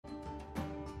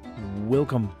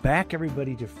Welcome back,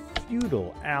 everybody, to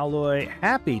Feudal Alloy.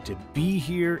 Happy to be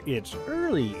here. It's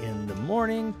early in the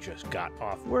morning, just got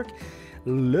off work,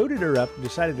 loaded her up,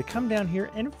 decided to come down here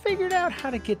and figured out how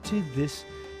to get to this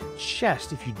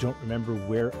chest. If you don't remember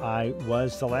where I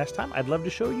was the last time, I'd love to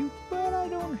show you, but I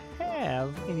don't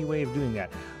have any way of doing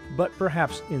that. But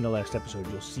perhaps in the last episode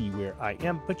you'll see where I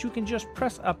am, but you can just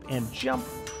press up and jump.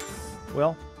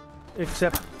 Well,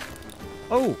 except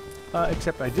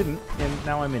I didn't, and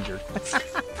now I'm injured.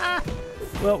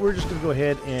 Well, we're just going to go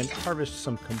ahead and harvest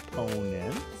some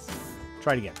components.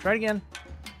 Try it again. Try it again.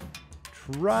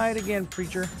 Try it again,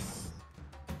 preacher.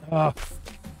 Oh,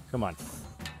 come on.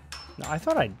 No, I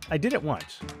thought I did it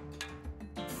once.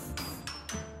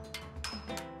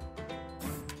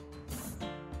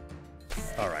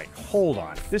 All right, hold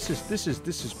on. This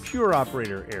is pure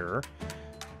operator error.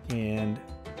 And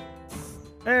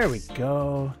there we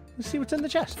go. Let's see what's in the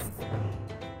chest.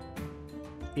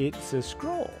 It's a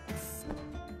scroll.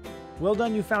 Well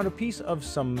done, you found a piece of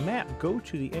some map. Go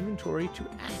to the inventory to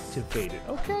activate it.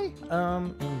 Okay.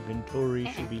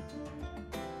 Inventory should be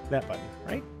that button,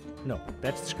 right? No,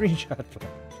 that's the screenshot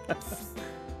button.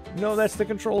 No, that's the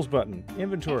controls button.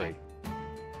 Inventory.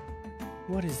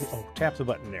 What is it? Oh, tap the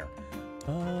button there.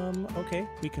 Okay.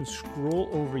 We can scroll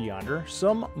over yonder.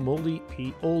 Some moldy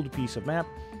old piece of map.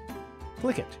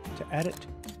 Click it to add it to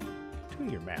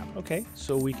your map. Okay,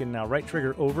 so we can now right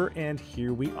trigger over, and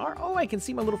here we are. Oh, I can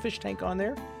see my little fish tank on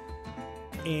there.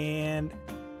 And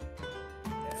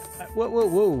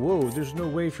whoa. There's no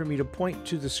way for me to point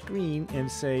to the screen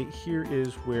and say, here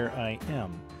is where I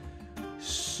am.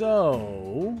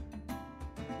 So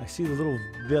I see the little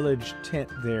village tent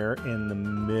there in the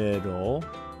middle,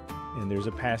 and there's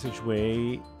a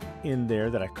passageway in there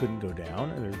that I couldn't go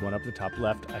down, and there's one up the top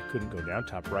left I couldn't go down,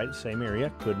 top right, same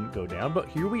area, couldn't go down, but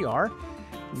here we are.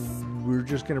 We're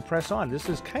just going to press on. This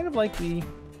is kind of like the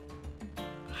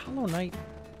Hollow Knight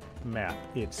map,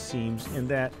 it seems, in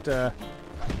that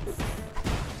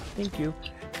thank you,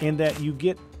 in that you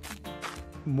get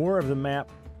more of the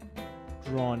map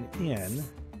drawn in,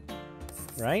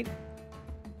 right?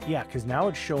 Yeah, because now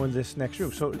it's showing this next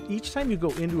room. So each time you go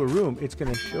into a room, it's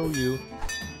going to show you.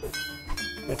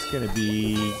 That's going to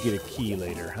be get a key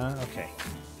later, huh? Okay.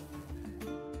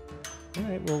 All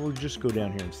right, well, we'll just go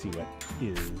down here and see what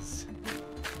is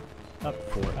up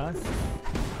for us.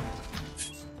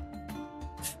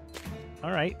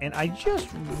 All right, and I just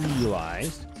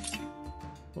realized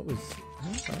what was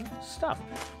stuff.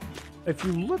 If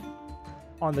you look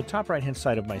on the top right-hand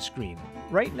side of my screen,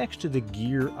 right next to the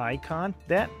gear icon,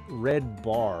 that red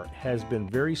bar has been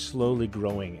very slowly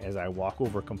growing as I walk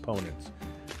over components.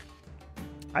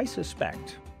 I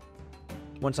suspect,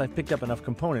 once I've picked up enough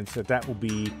components, that will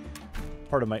be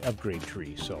part of my upgrade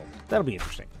tree, so that'll be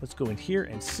interesting. Let's go in here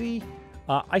and see.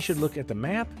 I should look at the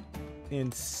map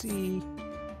and see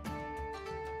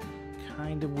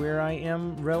kind of where I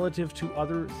am relative to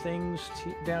other things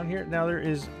down here. Now, there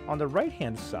is, on the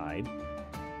right-hand side,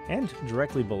 and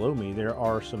directly below me, there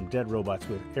are some dead robots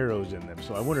with arrows in them,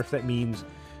 so I wonder if that means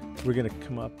we're going to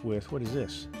come up with, what is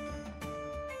this?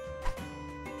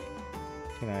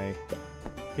 Can I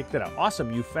pick that up?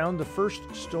 Awesome, you found the first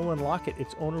stolen locket.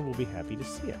 Its owner will be happy to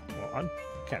see it. Well, I'm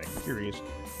kind of curious.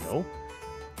 No.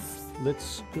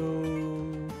 Let's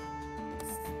go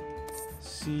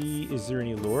see, is there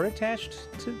any lore attached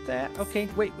to that? Okay,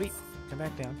 wait. Come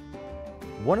back down.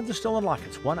 One of the stolen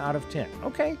lockets, 1 out of 10.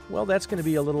 Okay, well, that's going to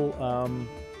be a little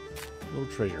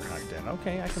treasure hunt then.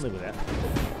 Okay, I can live with that.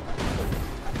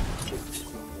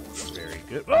 Very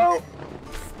good. Oh!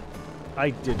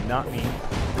 I did not mean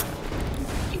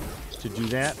to do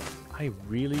that. I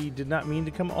really did not mean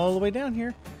to come all the way down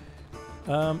here.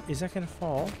 Is that going to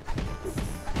fall?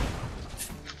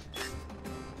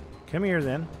 Come here,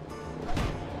 then.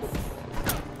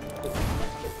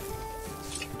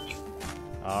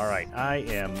 All right, I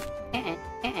am...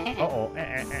 Uh-oh.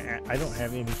 I don't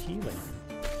have any healing.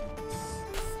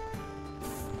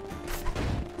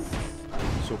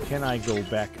 So can I go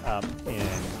back up and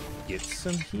get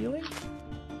some healing?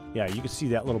 Yeah, you can see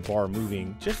that little bar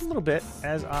moving just a little bit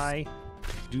as I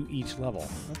do each level.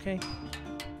 Okay.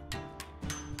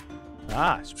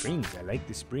 Ah, springs. I like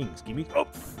the springs. Give me... Oh!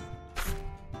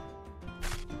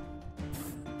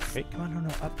 Okay, come on. No,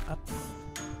 up.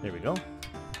 There we go.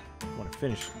 I want to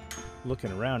finish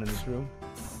looking around in this room.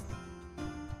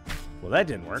 Well, that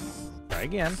didn't work. Try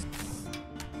again.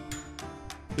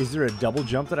 Is there a double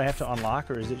jump that I have to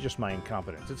unlock, or is it just my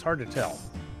incompetence? It's hard to tell.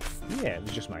 Yeah, it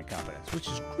was just my incompetence, which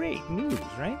is great news,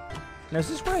 right? Now, is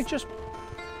this where I just...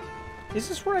 Is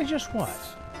this where I just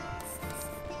was?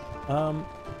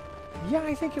 Yeah,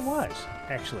 I think it was,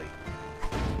 actually.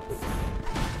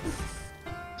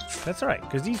 That's all right,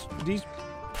 because these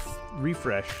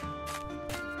refresh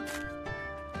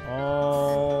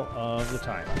all of the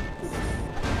time.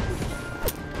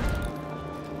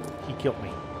 He killed me.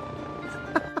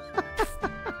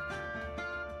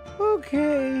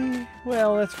 Okay,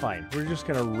 well, that's fine. We're just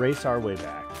going to race our way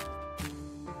back.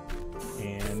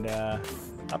 And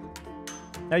up.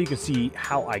 Now you can see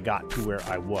how I got to where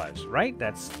I was, right?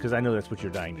 That's because I know that's what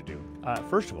you're dying to do.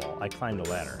 First of all, I climbed a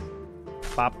ladder.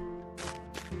 Bop.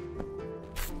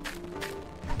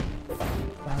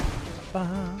 All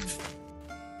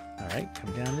right,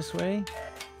 come down this way.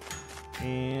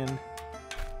 And...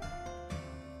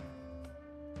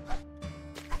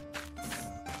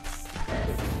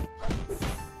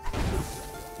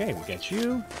 okay, we got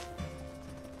you.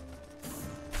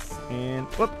 And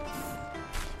whoop.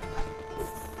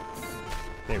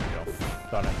 There we go.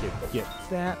 Thought I could get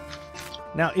that.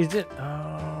 Now, is it...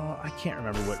 I can't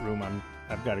remember what room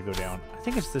I've got to go down. I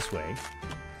think it's this way.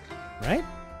 Right?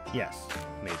 Yes.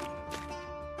 Maybe.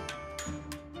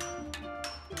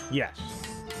 Yes.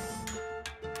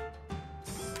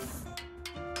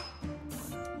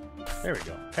 There we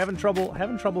go. Having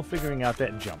trouble figuring out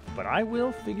that jump, but I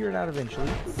will figure it out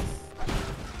eventually.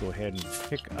 Go ahead and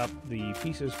pick up the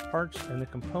pieces, parts, and the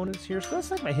components here. So that's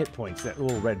like my hit points, that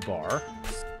little red bar.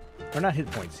 Or not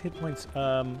hit points. Hit points,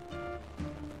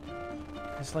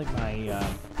 it's like my,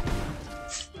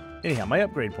 anyhow, my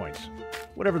upgrade points.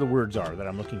 Whatever the words are that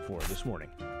I'm looking for this morning.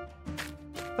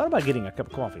 Thought about getting a cup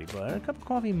of coffee, but a cup of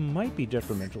coffee might be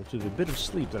detrimental to the bit of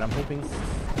sleep that I'm hoping...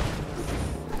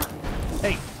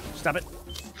 Hey, stop it.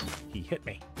 He hit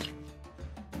me.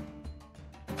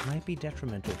 Might be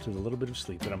detrimental to the little bit of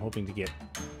sleep that I'm hoping to get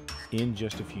in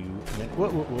just a few minutes. Whoa,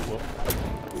 whoa, whoa, whoa.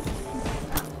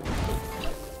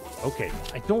 Okay,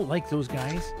 I don't like those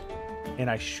guys, and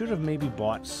I should have maybe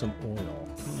bought some oil.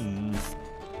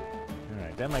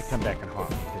 Alright, that might come back and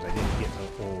haunt me because I didn't get no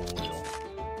oil.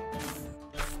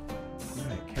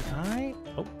 Alright, can I?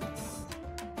 Oh.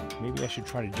 Maybe I should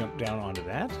try to jump down onto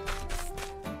that.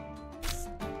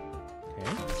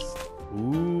 Okay.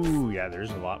 Ooh, yeah,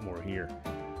 there's a lot more here.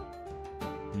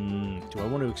 Do I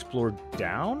want to explore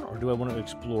down, or do I want to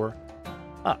explore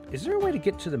up? Is there a way to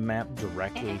get to the map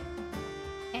directly?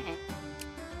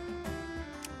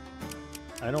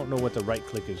 I don't know what the right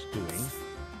click is doing.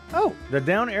 Oh, the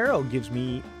down arrow gives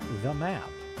me the map.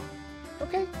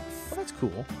 Okay, well that's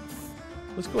cool.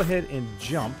 Let's go ahead and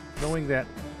jump, knowing that...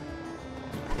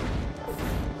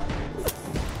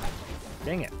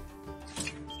 Dang it.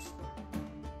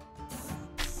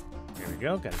 There we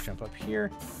go, gotta jump up here.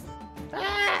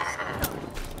 Ah!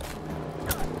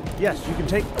 Yes, you can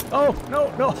take... Oh,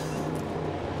 no, no!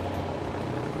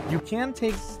 You can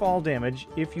take fall damage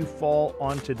if you fall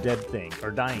onto dead things,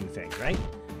 or dying things, right?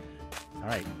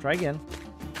 Alright, try again.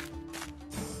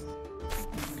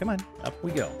 Come on, up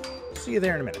we go. See you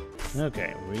there in a minute.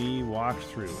 Okay, we walked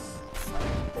through.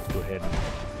 Let's go ahead and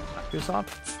knock this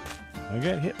off. I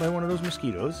got hit by one of those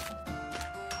mosquitoes.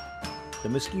 The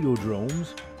mosquito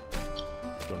drones.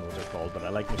 Don't know what they're called, but I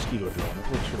like mosquito drone.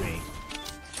 It works for me.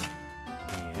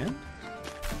 And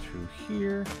through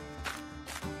here.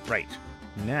 Right.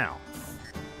 Now.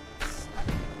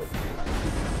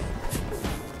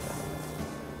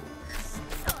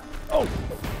 Oh!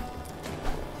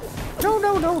 No,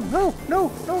 no, no, no,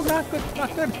 no, no, not good,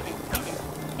 not good.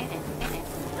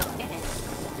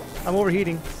 I'm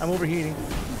overheating. I'm overheating.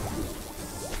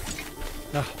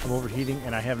 Oh, I'm overheating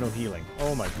and I have no healing.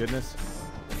 Oh my goodness.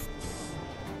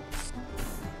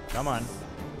 Come on.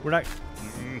 We're not...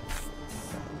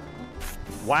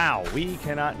 Wow, we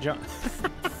cannot jump.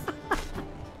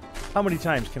 How many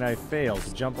times can I fail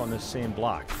to jump on this same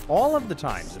block? All of the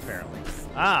times, apparently.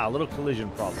 Ah, a little collision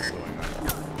problem going on.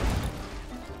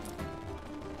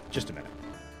 Just a minute.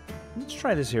 Let's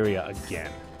try this area again.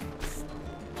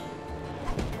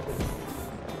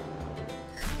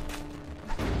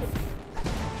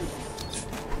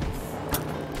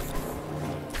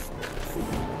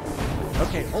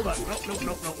 Okay, hold on. No, no,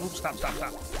 no, no. Oops, stop, stop,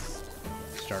 stop.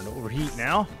 Starting to overheat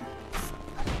now.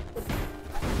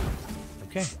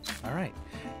 Okay, all right.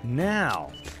 Now,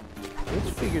 let's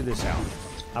figure this out.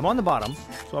 I'm on the bottom,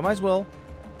 so I might as well...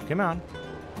 Come on.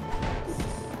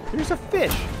 There's a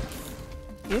fish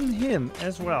in him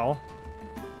as well.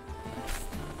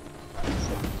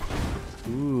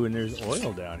 Ooh, and there's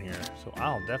oil down here, so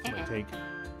I'll definitely take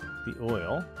the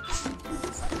oil.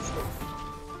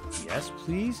 Yes,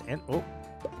 please, and oh.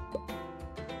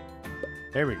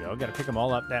 There we go. Got to pick them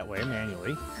all up that way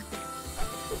manually.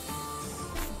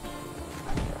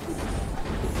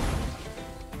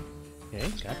 Okay,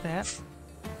 got that.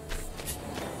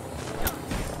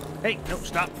 Hey, no,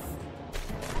 stop.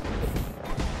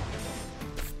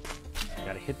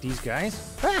 hit these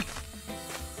guys. Ah!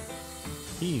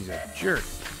 He's a jerk.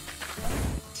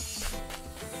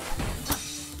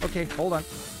 Okay, hold on.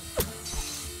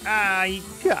 Ah, he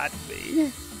got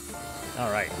me.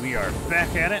 All right, we are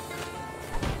back at it.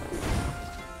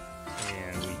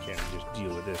 And we can just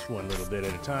deal with this one little bit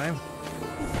at a time.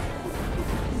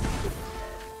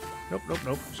 Nope, nope,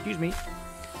 nope. Excuse me.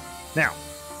 Now,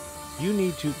 you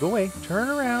need to go away. Turn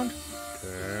around.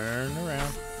 Turn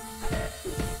around.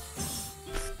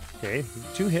 Okay,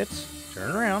 2 hits.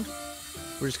 Turn around.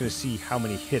 We're just going to see how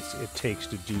many hits it takes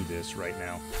to do this right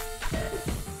now.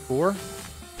 4.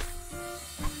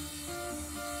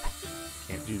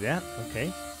 Can't do that.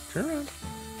 Okay, turn around.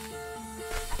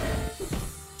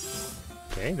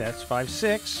 Okay, that's 5,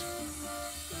 6.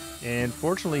 And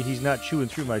fortunately, he's not chewing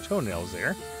through my toenails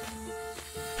there.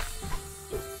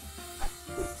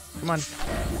 Come on.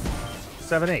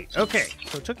 7, 8. Okay,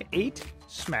 so it took 8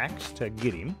 smacks to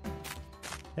get him.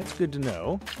 That's good to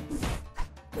know.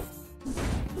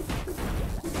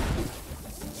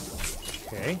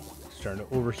 Okay, starting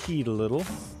to overheat a little.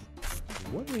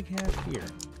 What do we have here?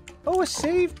 Oh, a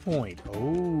save point.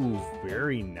 Oh,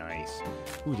 very nice.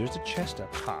 Ooh, there's a chest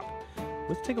up top.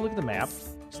 Let's take a look at the map.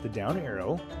 It's the down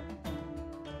arrow.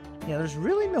 Yeah, there's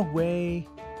really no way...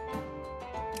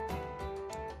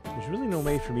 There's really no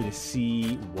way for me to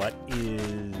see what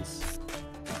is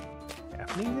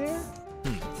happening there.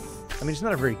 I mean, it's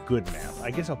not a very good map. I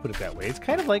guess I'll put it that way. It's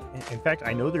kind of like... In fact,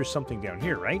 I know there's something down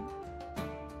here, right?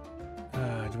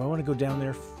 Do I want to go down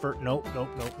there first? Nope, nope,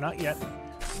 nope, not yet.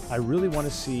 I really want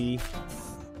to see...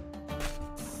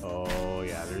 Oh,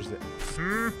 yeah, there's the...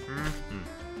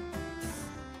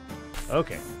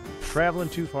 Okay. Traveling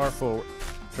too far forward.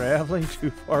 Traveling too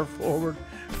far forward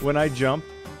when I jump.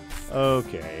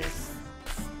 Okay.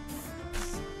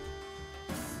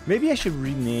 Maybe I should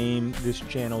rename this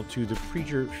channel to The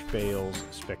Preacher Fails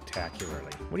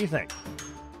Spectacularly. What do you think?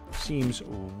 Seems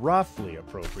roughly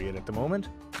appropriate at the moment.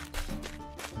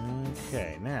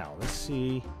 Okay, now, let's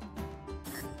see.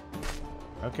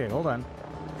 Okay, hold on.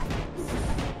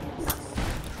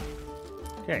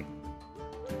 Okay.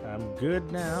 I'm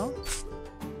good now.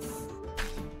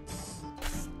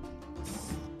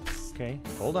 Okay,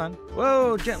 hold on.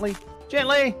 Whoa, gently!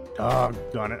 Gently!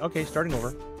 Doggone it. Okay, starting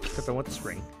over. Except I want the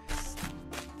spring.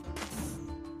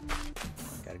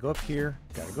 Gotta go up here.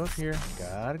 Gotta go up here.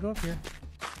 Gotta go up here.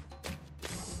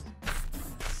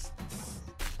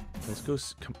 Let's go.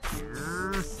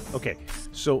 Okay,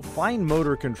 so fine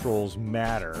motor controls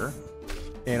matter,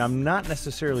 and I'm not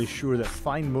necessarily sure that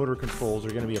fine motor controls are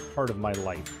going to be a part of my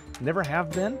life. Never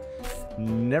have been,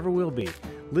 never will be.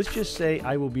 Let's just say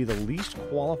I will be the least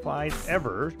qualified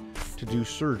ever to do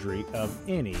surgery of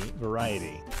any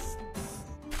variety.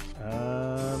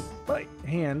 But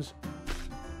hands.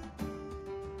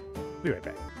 Be right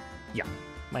back. Yeah,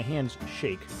 my hands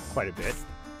shake quite a bit,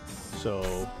 so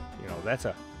you know that's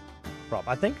a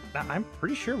problem. I'm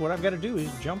pretty sure what I've got to do is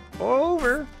jump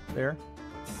over there.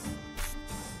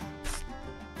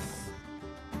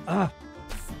 Don't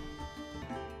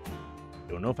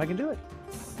know if I can do it.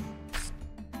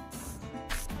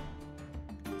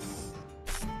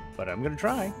 But I'm going to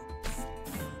try.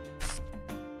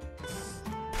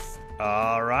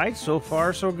 All right, so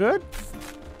far so good.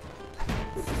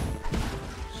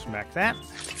 Smack that.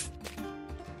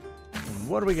 And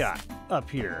what do we got up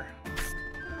here?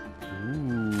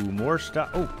 Ooh, more stuff.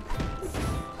 Oh.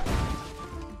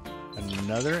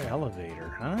 Another elevator,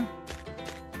 huh?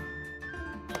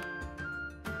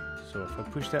 So if I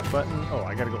push that button... Oh,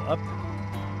 I gotta go up.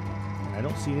 And I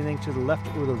don't see anything to the left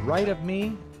or the right of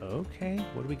me. Okay,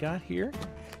 what do we got here?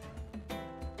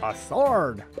 A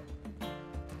sword!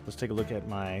 Let's take a look at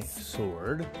my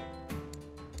sword.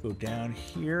 Go down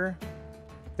here.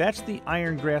 That's the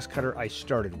iron grass cutter I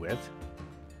started with.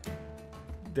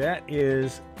 That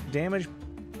is... Damage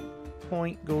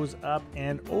point goes up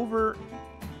and overheat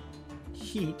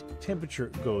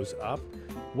temperature goes up.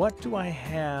 What do I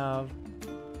have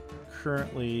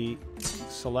currently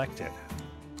selected?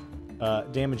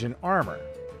 Damage and armor.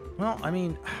 Well, I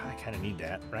mean, I kind of need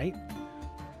that, right?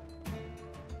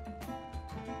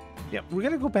 Yeah, we're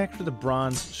going to go back to the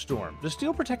Bronze Storm. The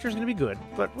Steel Protector is going to be good,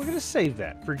 but we're going to save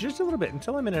that for just a little bit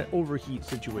until I'm in an overheat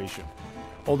situation.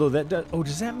 Although that does... Oh,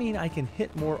 does that mean I can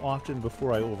hit more often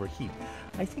before I overheat?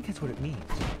 I think that's what it means.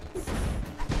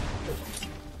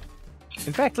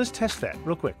 In fact, let's test that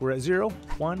real quick. We're at 0,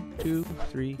 1, 2,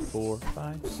 3, 4,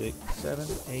 5, 6, 7,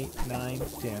 8, 9,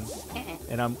 10.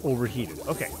 And I'm overheated.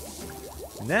 Okay.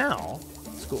 Now,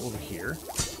 let's go over here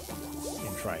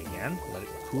and try again. Let it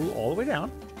cool all the way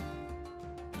down.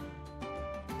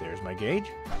 There's my gauge.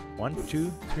 1,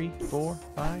 2, 3, 4,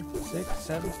 5, 6,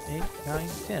 7, 8, 9,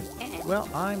 10. Well,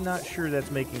 I'm not sure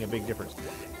that's making a big difference.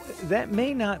 That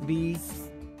may not be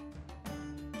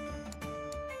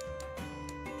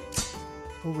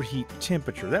overheat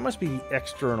temperature. That must be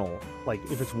external. Like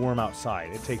if it's warm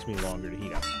outside, it takes me longer to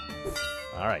heat up.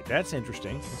 All right, that's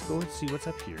interesting. Let's go and see what's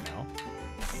up here now.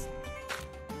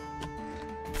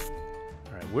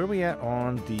 All right, where are we at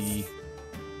on the...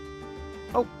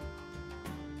 Oh!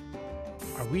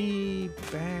 Are we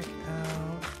back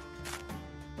out?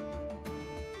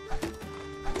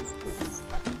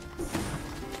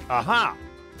 Aha!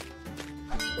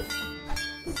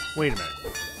 Wait a minute.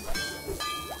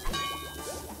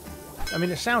 I mean,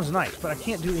 it sounds nice, but I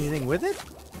can't do anything with it?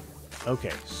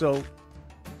 Okay, so...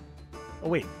 Oh,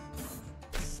 wait.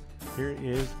 Here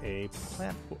is a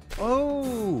platform.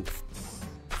 Oh!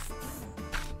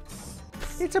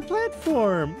 It's a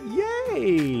platform!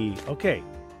 Yay! Okay.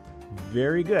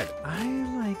 Very good. I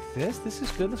like this. This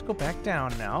is good. Let's go back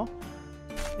down now.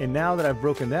 And now that I've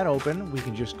broken that open, we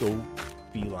can just go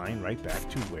beeline right back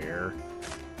to where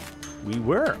we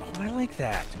were. Oh, I like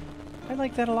that. I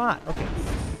like that a lot. Okay.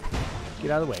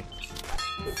 Get out of the way.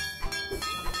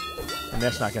 And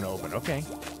that's not going to open. Okay.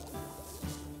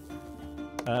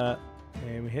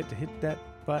 And we hit that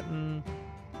button.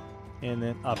 And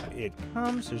then up it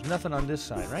comes. There's nothing on this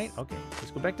side, right? Okay.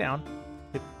 Let's go back down.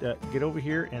 Get over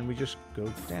here, and we just go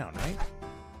down, right?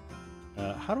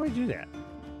 How do I do that?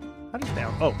 How does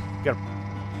down? Oh, you gotta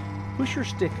push your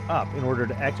stick up in order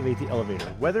to activate the elevator,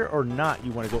 whether or not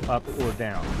you want to go up or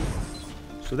down.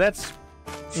 So that's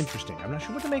interesting. I'm not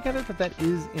sure what to make of it, but that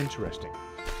is interesting.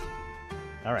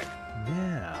 All right,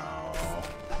 now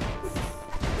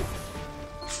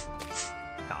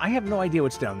I have no idea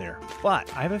what's down there, but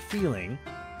I have a feeling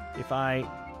if I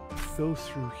go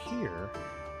through here,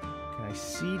 can I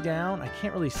see down? I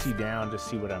can't really see down to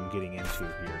see what I'm getting into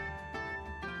here.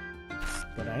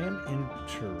 But I am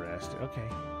interested. Okay.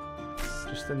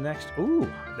 Just the next...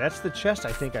 Ooh, that's the chest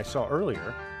I think I saw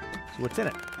earlier. So what's in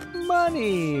it?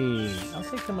 Money! I'll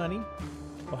take the money.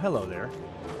 Oh, hello there.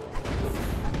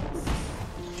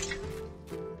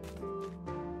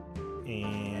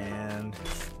 And...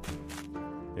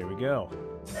 there we go.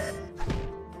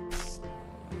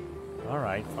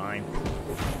 Alright, fine.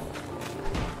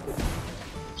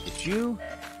 Get you.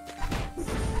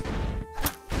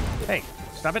 Hey,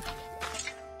 stop it.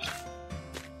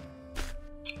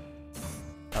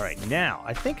 Alright, now,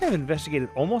 I think I've investigated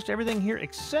almost everything here,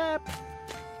 except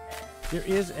there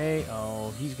is a...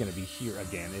 Oh, he's going to be here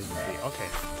again, isn't he? Okay.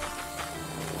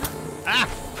 Ah!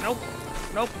 Nope!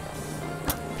 Nope!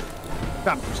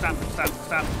 Stop, stop, stop,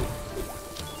 stop.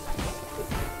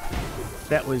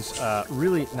 That was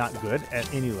really not good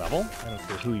at any level. I don't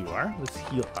care who you are. Let's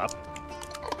heal up.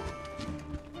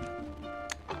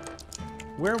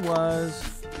 Where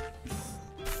was...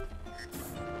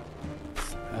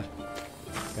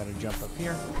 Gotta jump up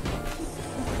here.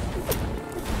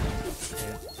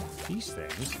 And these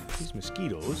things, these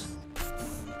mosquitoes.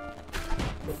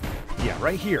 Yeah,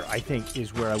 right here, I think,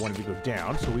 is where I wanted to go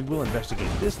down. So we will investigate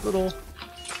this little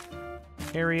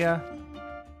area.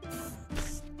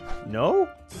 No?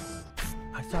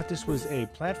 I thought this was a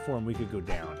platform we could go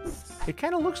down. It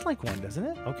kind of looks like one, doesn't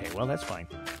it? Okay, well, that's fine.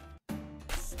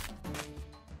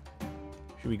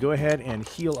 Should we go ahead and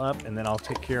heal up, and then I'll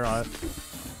take care of it?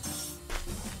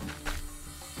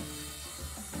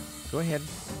 Go ahead.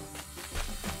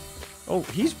 Oh,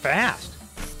 he's fast.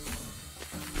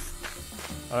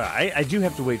 I do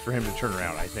have to wait for him to turn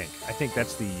around, I think. I think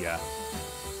that's the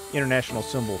international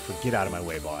symbol for get out of my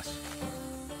way, boss.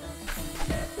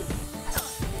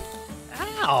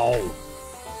 Ow!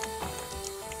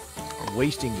 I'm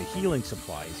wasting the healing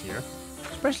supplies here.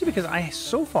 Especially because I,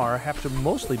 so far, have to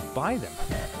mostly buy them.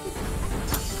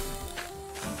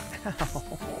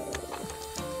 Ow.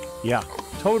 Yeah,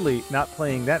 totally not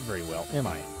playing that very well, am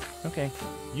I? Okay,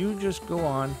 you just go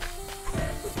on.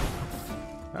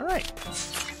 All right.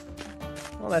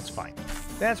 Well, that's fine.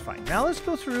 That's fine. Now let's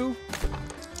go through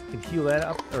and heal that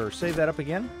up, or save that up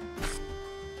again.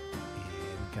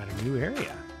 And got a new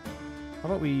area. How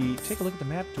about we take a look at the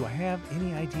map? Do I have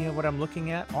any idea what I'm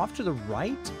looking at? Off to the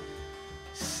right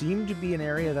seemed to be an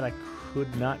area that I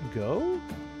could not go.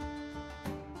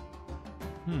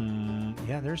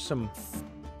 Yeah, there's some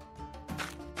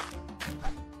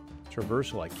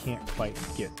traversal I can't quite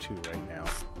get to right now.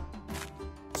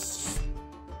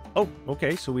 Oh,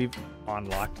 okay, so we've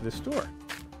unlocked this door.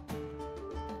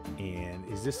 And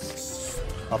is this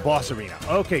a boss arena?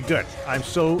 Okay, good. I'm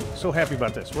so happy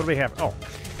about this. What do we have? Oh.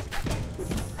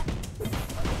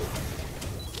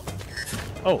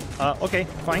 Oh, okay,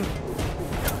 fine.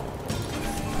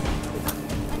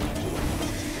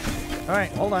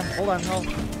 Alright, hold on, hold on, hold.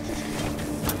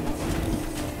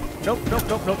 Nope, nope,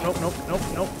 nope, nope, nope, nope, nope,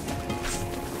 nope.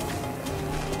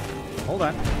 Hold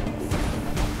on.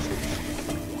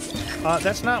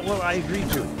 That's not what I agreed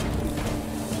to.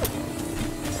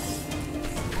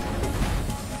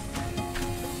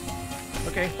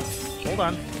 Okay, hold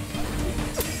on.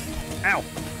 Ow!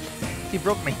 He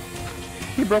broke me.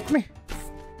 He broke me.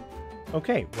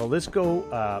 Okay, well, let's go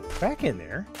back in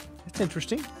there. That's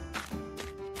interesting.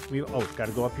 Got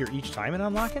to go up here each time and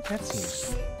unlock it? That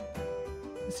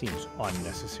seems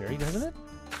unnecessary, doesn't it?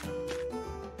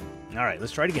 All right,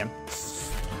 let's try it again.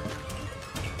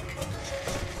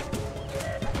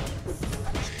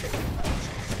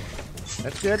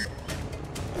 That's good.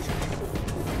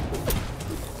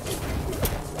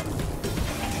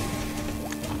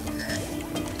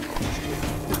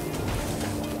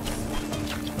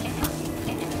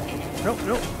 Nope,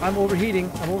 nope, I'm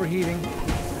overheating. I'm overheating.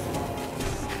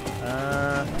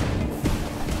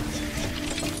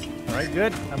 All right,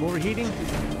 good. I'm overheating.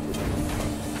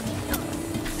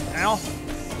 Ow.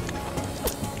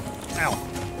 Ow.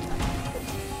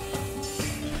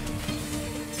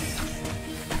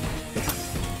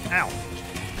 Ow.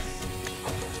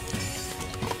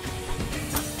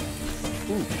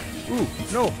 Ooh,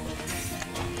 no.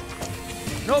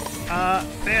 Nope.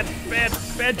 Bad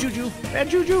juju. Bad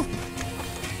juju.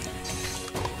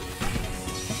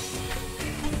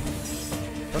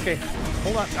 Okay,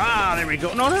 hold on. Ah, there we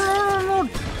go. No, no, no, no, no.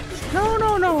 No,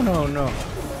 no, no, no, no.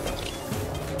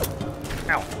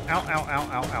 Ow, ow, ow, ow,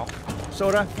 ow, ow.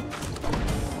 Soda.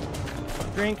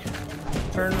 Drink.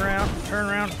 Turn around, turn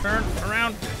around, turn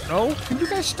around. No, can you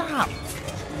guys stop?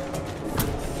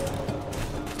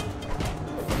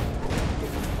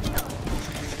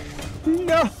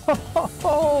 No!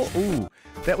 Ooh,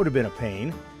 that would have been a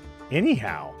pain.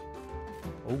 Anyhow.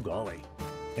 Oh, golly.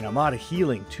 And I'm out of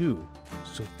healing, too.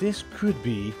 So this could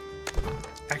be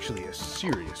actually a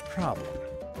serious problem.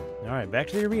 All right, back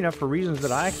to the arena for reasons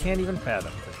that I can't even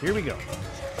fathom. But here we go.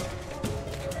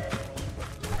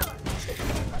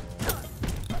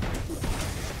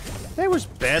 That was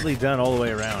badly done all the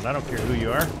way around. I don't care who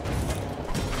you are.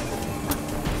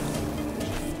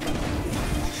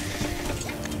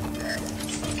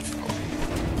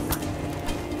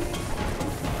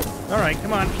 All right,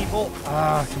 come on, people.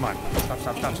 Come on. Stop,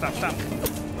 stop, stop, stop, stop.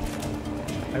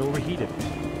 I overheated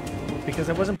because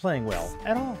I wasn't playing well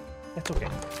at all. That's okay.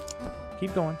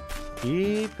 Keep going.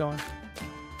 Keep going.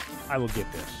 I will get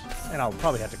this. And I'll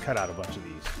probably have to cut out a bunch of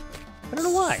these. I don't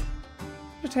know why.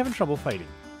 Just having trouble fighting.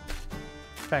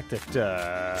 The fact that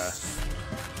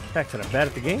I'm bad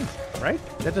at the game, right?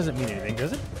 That doesn't mean anything,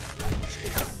 does it?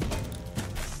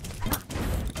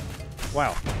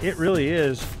 Wow. It really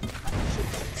is.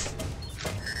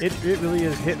 It really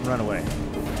is hit and run away.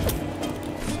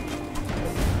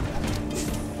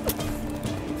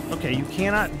 Okay, you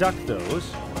cannot duck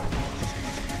those.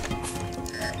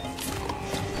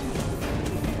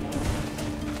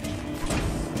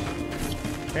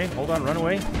 Okay, hold on, run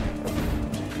away.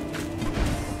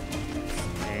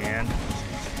 And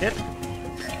hit.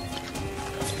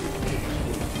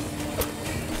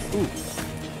 Ooh.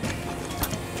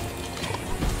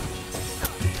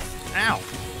 Ow.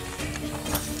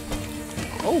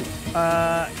 Oh,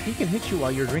 he can hit you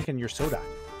while you're drinking your soda.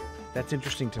 That's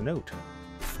interesting to note.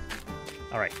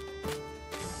 All right.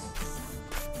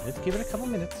 Let's give it a couple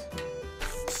minutes.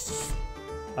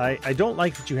 I don't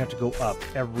like that you have to go up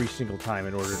every single time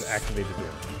in order to activate the door.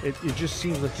 It just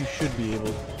seems like you should be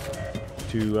able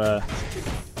to,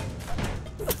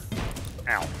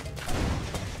 ow.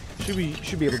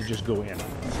 Should be able to just go in.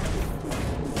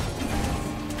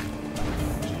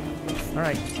 All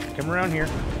right, come around here.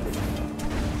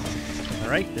 All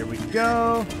right, there we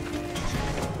go.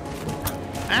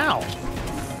 Ow!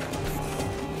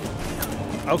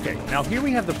 Okay, now here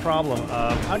we have the problem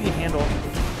of how do you handle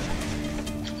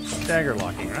stagger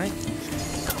locking, right?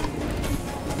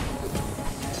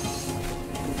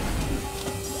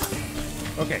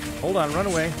 Okay, hold on, run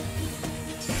away.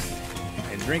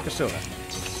 And drink a soda.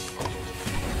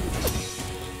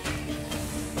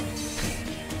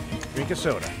 Drink a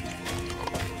soda.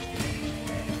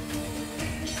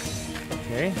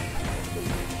 Okay.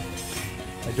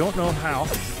 I don't know how.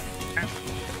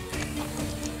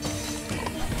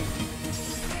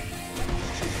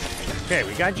 Okay,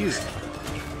 we got you. You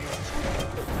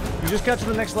just got to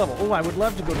the next level. Oh, I would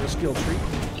love to go to the skill tree.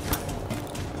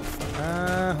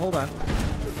 Hold on.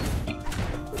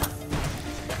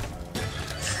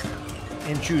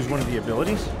 And choose one of the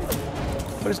abilities.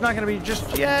 But it's not going to be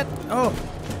just yet. Oh.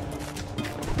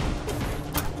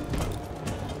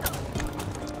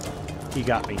 He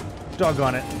got me.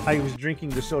 doggone it. I was drinking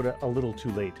the soda a little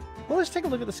too late. Well, let's take a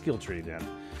look at the skill tree then.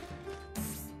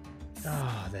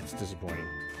 Ah, that's disappointing.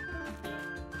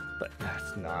 But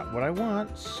that's not what I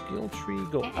want. Skill tree,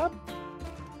 go up.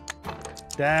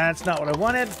 That's not what I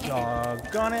wanted.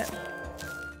 Doggone it.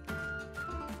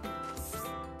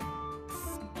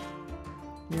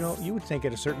 You know, you would think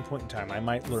at a certain point in time I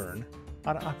might learn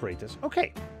how to operate this.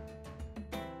 Okay.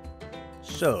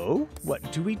 So,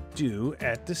 what do we do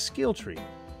at the skill tree?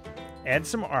 Add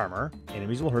some armor,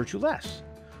 enemies will hurt you less.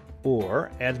 Or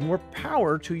adds more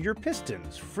power to your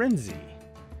pistons, frenzy.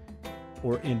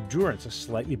 Or endurance, a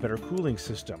slightly better cooling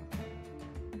system.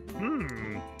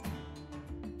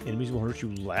 Enemies will hurt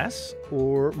you less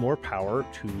or more power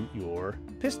to your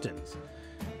pistons.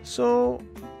 So,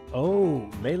 oh,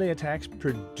 melee attacks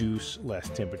produce less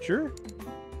temperature.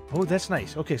 Oh, that's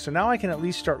nice. Okay, so now I can at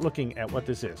least start looking at what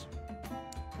this is.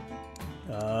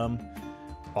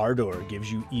 Ardor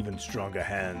gives you even stronger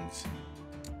hands.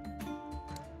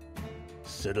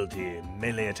 Subtlety,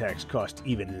 melee attacks cost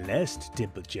even less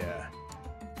temperature.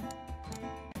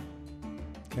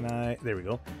 There we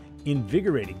go.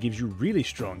 Invigorating gives you really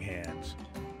strong hands.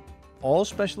 All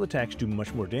special attacks do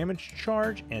much more damage,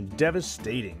 charge, and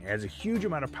devastating. Adds a huge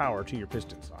amount of power to your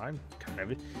pistons. I'm kind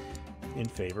of in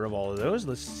favor of all of those.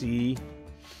 Let's see.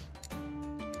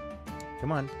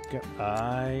 Come on.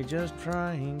 I just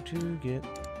trying to get...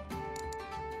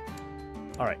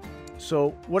 Alright. So,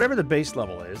 whatever the base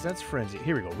level is, that's frenzy.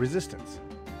 Here we go. Resistance.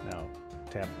 Now,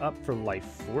 tap up for life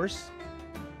force.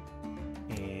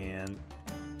 And...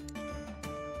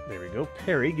 there we go.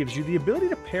 Parry gives you the ability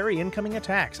to parry incoming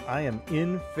attacks. I am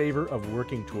in favor of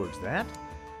working towards that.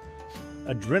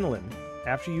 Adrenaline.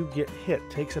 After you get hit,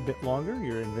 takes a bit longer.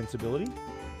 Your invincibility.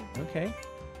 Okay.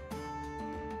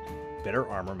 Better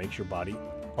armor makes your body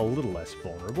a little less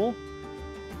vulnerable.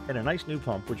 And a nice new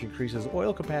pump, which increases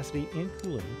oil capacity and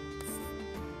cooling.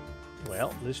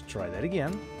 Well, let's try that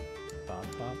again. Bop,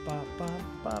 bop, bop, bop,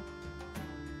 bop.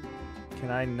 Can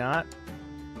I not...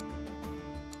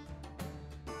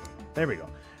 there we go.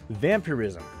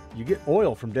 Vampirism. You get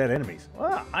oil from dead enemies.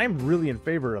 Ah, I'm really in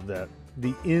favor of the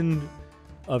end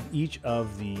of each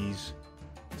of these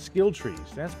skill trees.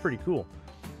 That's pretty cool.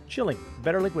 Chilling.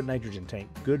 Better liquid nitrogen tank.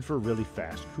 Good for really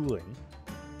fast cooling.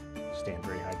 Stand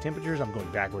very high temperatures. I'm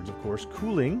going backwards, of course.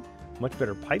 Cooling. Much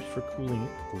better pipes for cooling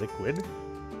liquid.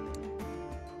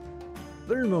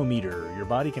 Thermometer. Your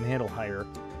body can handle higher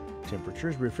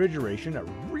temperatures. Refrigeration. A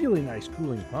really nice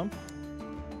cooling pump.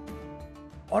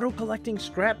 Auto-collecting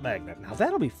scrap magnet. Now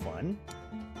that'll be fun.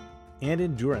 And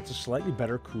endurance, a slightly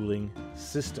better cooling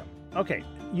system. Okay,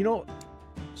 you know,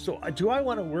 so do I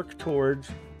want to work towards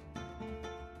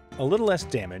a little less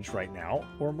damage right now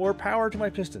or more power to my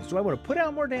pistons? Do I want to put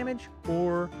out more damage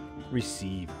or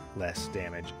receive less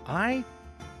damage? I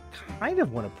kind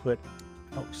of want to put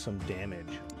out some damage.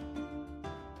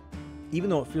 Even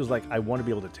though it feels like I want to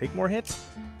be able to take more hits,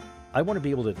 I want to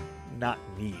be able to not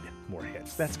need more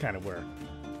hits. That's kind of where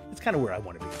I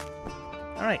want to be.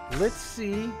 All right, let's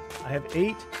see. I have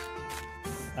 8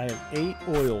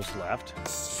 oils left.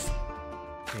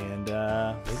 And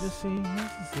we'll just see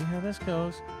how this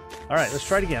goes. All right, let's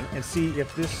try it again and see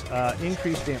if this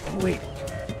increased damage... oh, wait.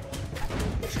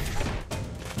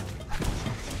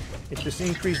 If this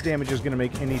increased damage is going to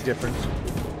make any difference.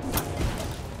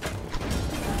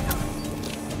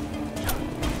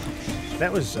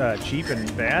 That was cheap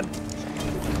and bad.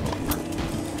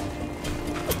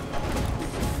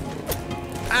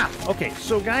 Ah, okay,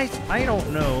 so guys, I don't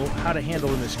know how to handle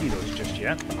the mosquitoes just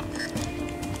yet.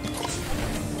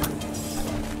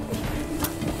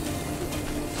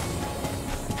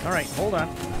 All right, hold on.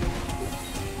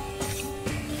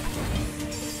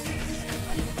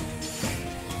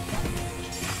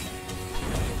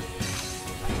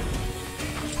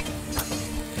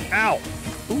 Ow!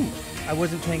 Ooh, I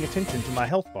wasn't paying attention to my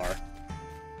health bar.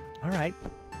 All right,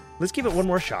 let's give it one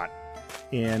more shot,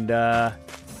 and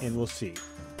we'll see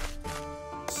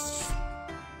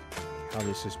how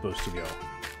this is supposed to go.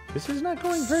 This is not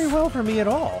going very well for me at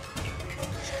all.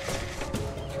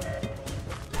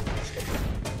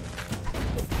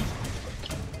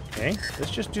 Okay, let's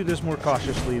just do this more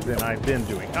cautiously than I've been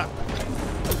doing. Ah.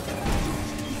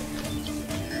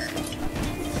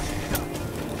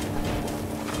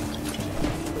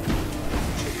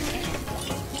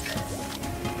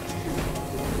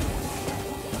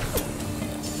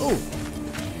 Oh!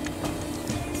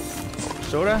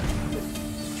 Soda?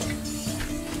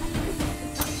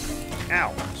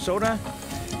 Ow. Soda?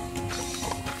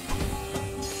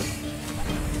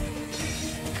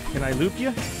 Can I loop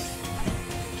you?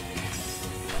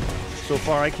 So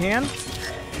far I can.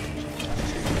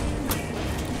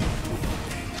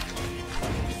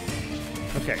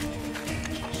 Okay.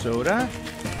 Soda.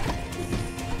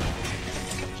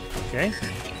 Okay.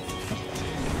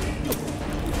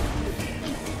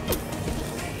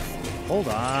 Hold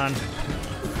on.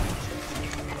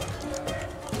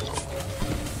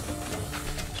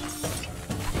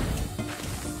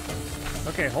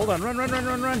 Okay, hold on. Run, run, run,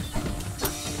 run, run.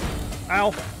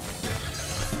 Ow.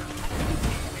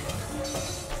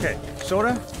 Okay,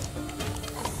 soda.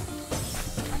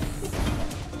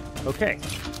 Okay.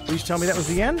 Please tell me that was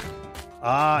the end?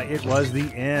 Ah, it was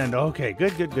the end. Okay,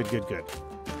 good, good, good, good, good.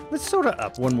 Let's soda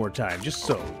up one more time, just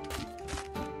so.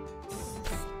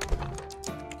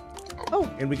 Oh,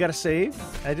 and we got to save.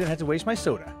 I didn't have to waste my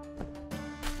soda.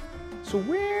 So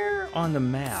where on the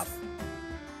map?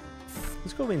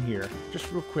 Let's go in here, just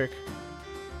real quick.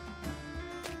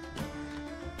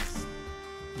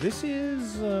 This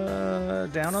is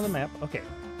down on the map. Okay,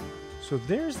 so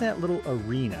there's that little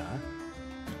arena.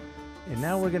 And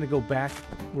now we're going to go back.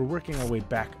 We're working our way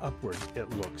back upward, it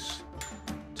looks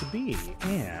to be.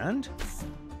 And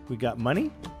we got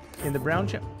money in the brown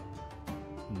chip.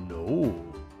 No.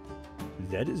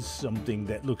 That is something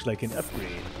that looks like an upgrade.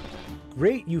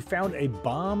 Great, you found a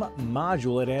bomb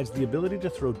module. It adds the ability to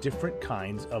throw different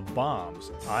kinds of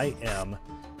bombs. I am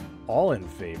all in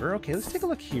favor. Okay, let's take a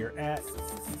look here at...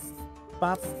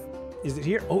 Bop. Is it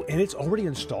here? Oh, and it's already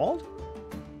installed?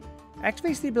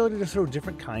 Activates the ability to throw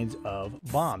different kinds of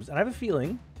bombs. And I have a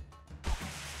feeling...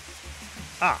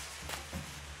 Ah.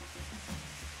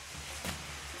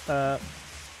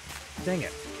 Dang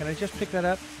it. Can I just pick that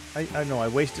up? I know, I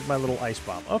wasted my little ice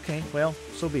bomb. Okay, well,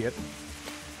 so be it.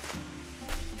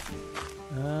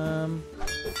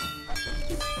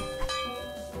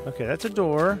 Okay, that's a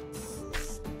door.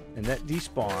 And that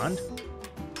despawned.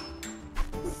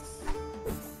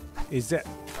 Is that...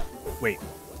 Wait.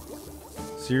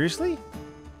 Seriously?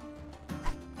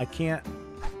 I can't...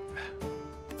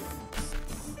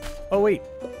 Oh, wait.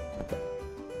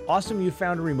 Awesome, you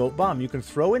found a remote bomb. You can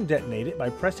throw and detonate it by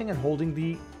pressing and holding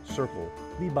the circle,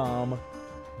 the bomb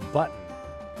button.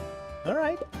 All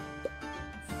right.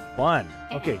 Fun.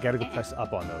 Okay, gotta go press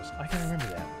up on those. I gotta remember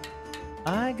that.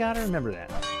 I gotta remember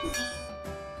that.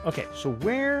 Okay, so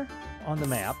where on the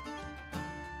map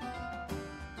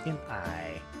am I?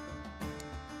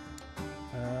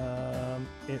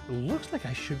 It looks like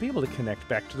I should be able to connect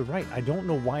back to the right. I don't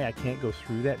know why I can't go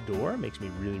through that door. It makes me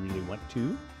really, really want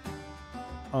to.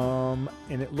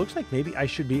 And it looks like maybe I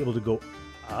should be able to go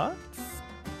up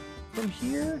from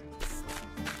here.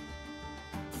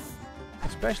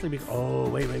 Especially because... Oh,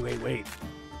 wait, wait, wait, wait.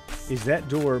 Is that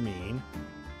door mean?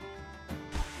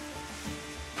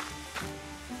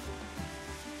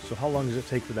 So how long does it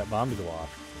take for that bomb to go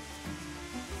off?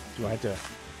 Do I have to...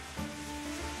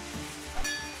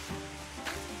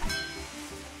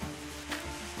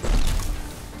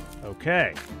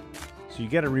 Okay. So you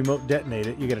got to remote detonate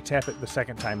it. You got to tap it the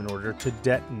second time in order to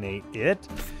detonate it.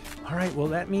 All right, well,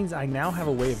 that means I now have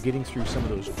a way of getting through some of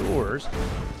those doors.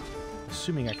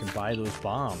 Assuming I can buy those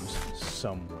bombs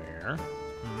somewhere.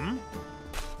 Hmm?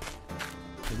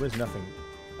 There was nothing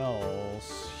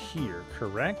else here,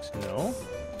 correct? No?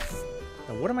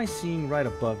 Now, what am I seeing right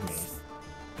above me?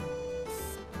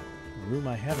 A room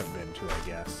I haven't been to, I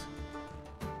guess.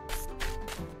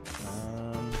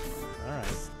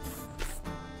 Alright.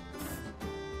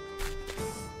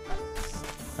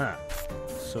 Huh.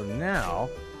 So now,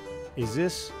 is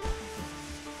this...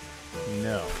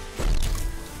 No.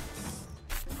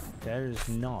 That is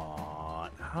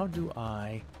not... How do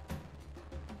I...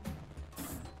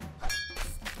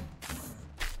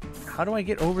 How do I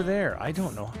get over there? I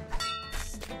don't know.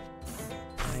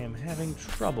 I am having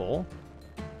trouble.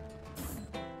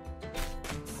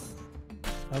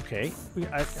 Okay.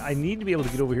 I need to be able to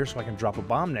get over here so I can drop a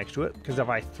bomb next to it, because if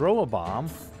I throw a bomb...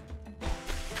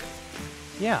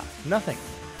 Yeah, nothing.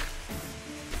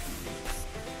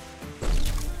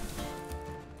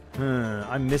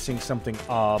 I'm missing something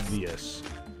obvious.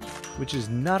 Which is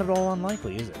not at all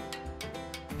unlikely, is it?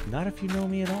 Not if you know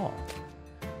me at all.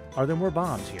 Are there more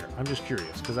bombs here? I'm just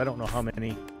curious, because I don't know how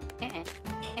many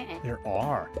there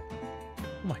are.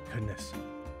 Oh my goodness.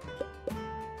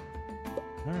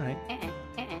 Alright.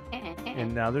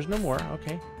 And now there's no more.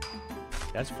 Okay.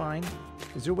 That's fine.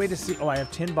 Is there a way to see... Oh, I have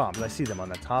 10 bombs. I see them on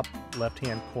the top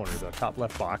left-hand corner. The top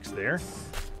left box there.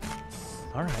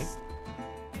 Alright.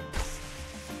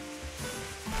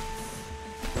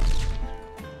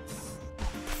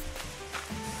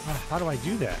 Oh, how do I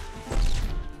do that?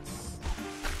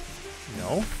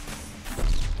 No.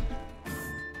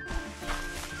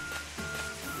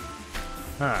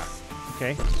 Huh.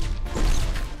 Okay.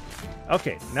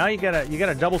 Okay, now you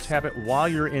gotta double tap it while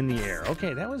you're in the air.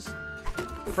 Okay, that was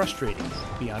frustrating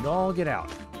beyond all get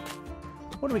out.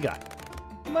 What do we got?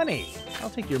 Money. I'll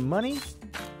take your money.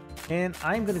 And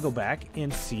I'm going to go back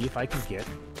and see if I can get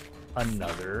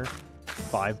another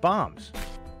 5 bombs.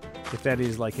 If that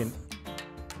is like an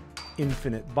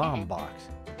infinite bomb box.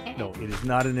 No, it is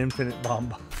not an infinite bomb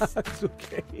box.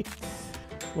 Okay.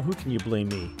 Well, who can you blame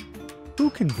me? Who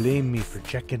can blame me for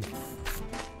checking?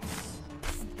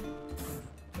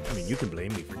 I mean, you can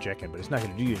blame me for checking, but it's not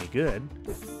going to do you any good.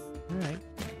 All right.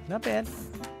 Not bad.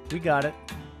 We got it.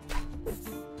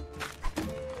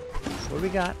 What do we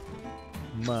got?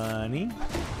 Money.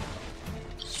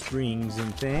 Strings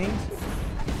and things.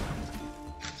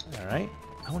 All right.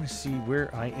 I want to see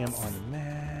where I am on the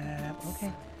map.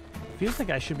 Okay. Feels like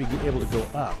I should be able to go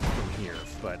up from here,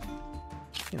 but,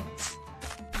 you know,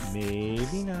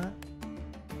 maybe not.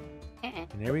 And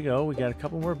there we go. We got a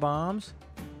couple more bombs.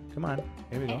 Come on.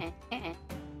 There we go.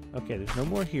 Okay, there's no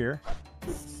more here.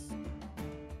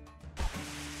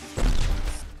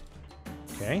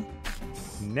 Okay.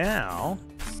 Now,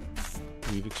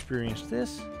 we've experienced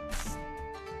this.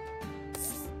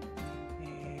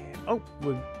 And, oh,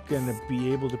 we're going to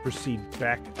be able to proceed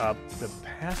back up the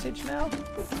passage now?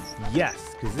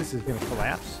 Yes, because this is going to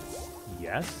collapse.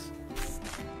 Yes.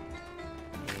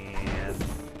 And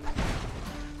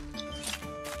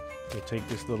we'll take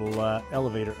this little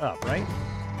elevator up, right?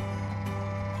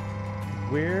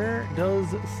 Where does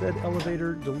said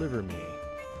elevator deliver me?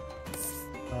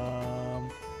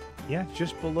 Yeah,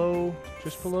 just below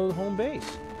the home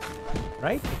base,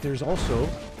 right? But there's also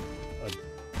a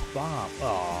bomb.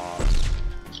 Oh,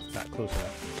 not close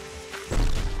enough.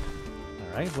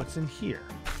 All right, what's in here?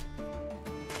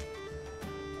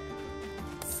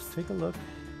 Let's take a look.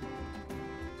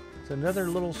 It's another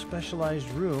little specialized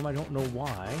room. I don't know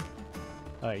why.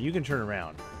 All right, you can turn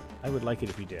around. I would like it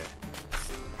if you did.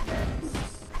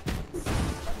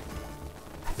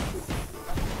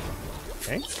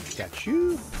 Okay, got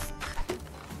you.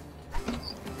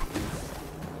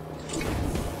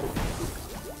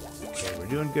 Okay, we're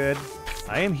doing good.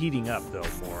 I am heating up, though,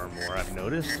 more and more, I've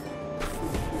noticed.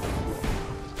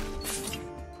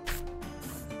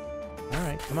 All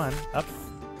right, come on. Up,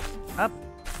 up,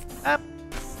 up,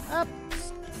 up,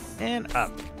 and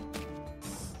up.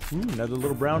 Ooh, another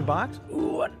little brown box.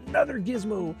 Ooh, another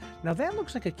gizmo. Now, that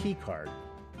looks like a key card.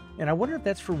 And I wonder if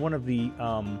that's for one of the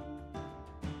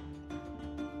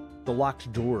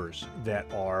locked doors that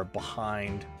are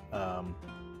behind,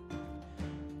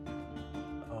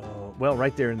 well,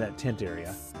 right there in that tent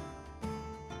area.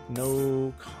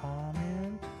 No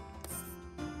comment.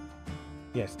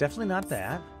 Yes, definitely not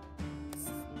that.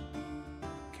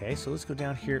 Okay, so let's go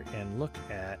down here and look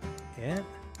at it.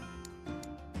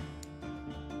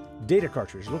 Data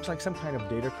cartridge. Looks like some kind of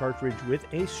data cartridge with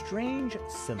a strange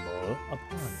symbol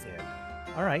upon it.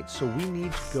 All right, so we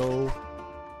need to go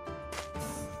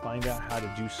find out how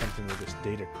to do something with this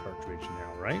data cartridge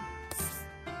now, right?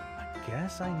 I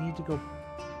guess I need to go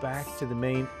back to the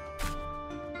main...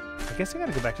 I guess I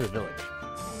gotta go back to the village.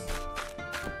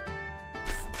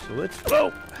 So let's...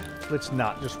 Whoa! Let's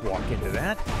not just walk into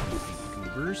that.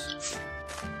 Goobers.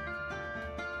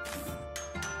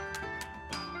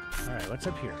 Alright, what's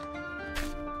up here?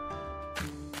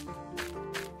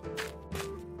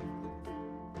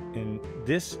 And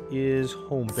this is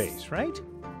home base, right?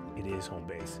 It is home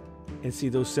base. And see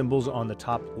those symbols on the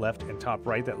top left and top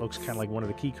right? That looks kind of like one of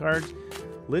the key cards.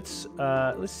 Let's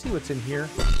see what's in here.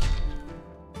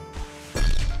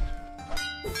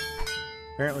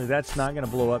 Apparently that's not going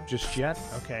to blow up just yet.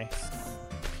 Okay.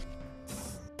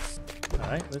 All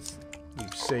right,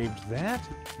 we've saved that.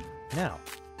 Now,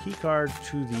 key card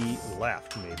to the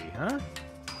left, maybe, huh?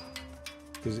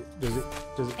 Does it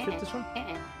fit this one?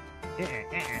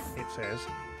 It says.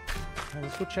 Right,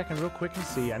 let's go check in real quick and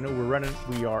see. I know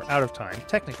we are out of time,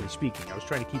 technically speaking. I was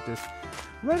trying to keep this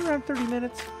right around 30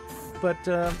 minutes, but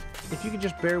if you could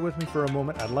just bear with me for a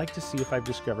moment, I'd like to see if I've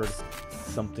discovered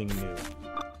something new.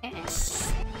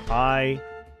 I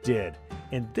did.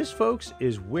 And this, folks,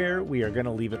 is where we are going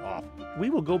to leave it off. We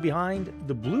will go behind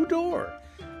the blue door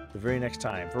the very next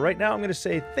time. For right now, I'm going to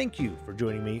say thank you for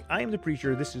joining me. I am the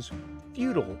Preacher. This is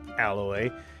Feudal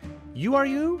Alloy. You are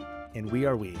you, and we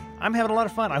are we. I'm having a lot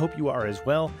of fun. I hope you are as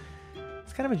well.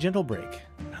 It's kind of a gentle break.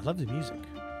 I love the music.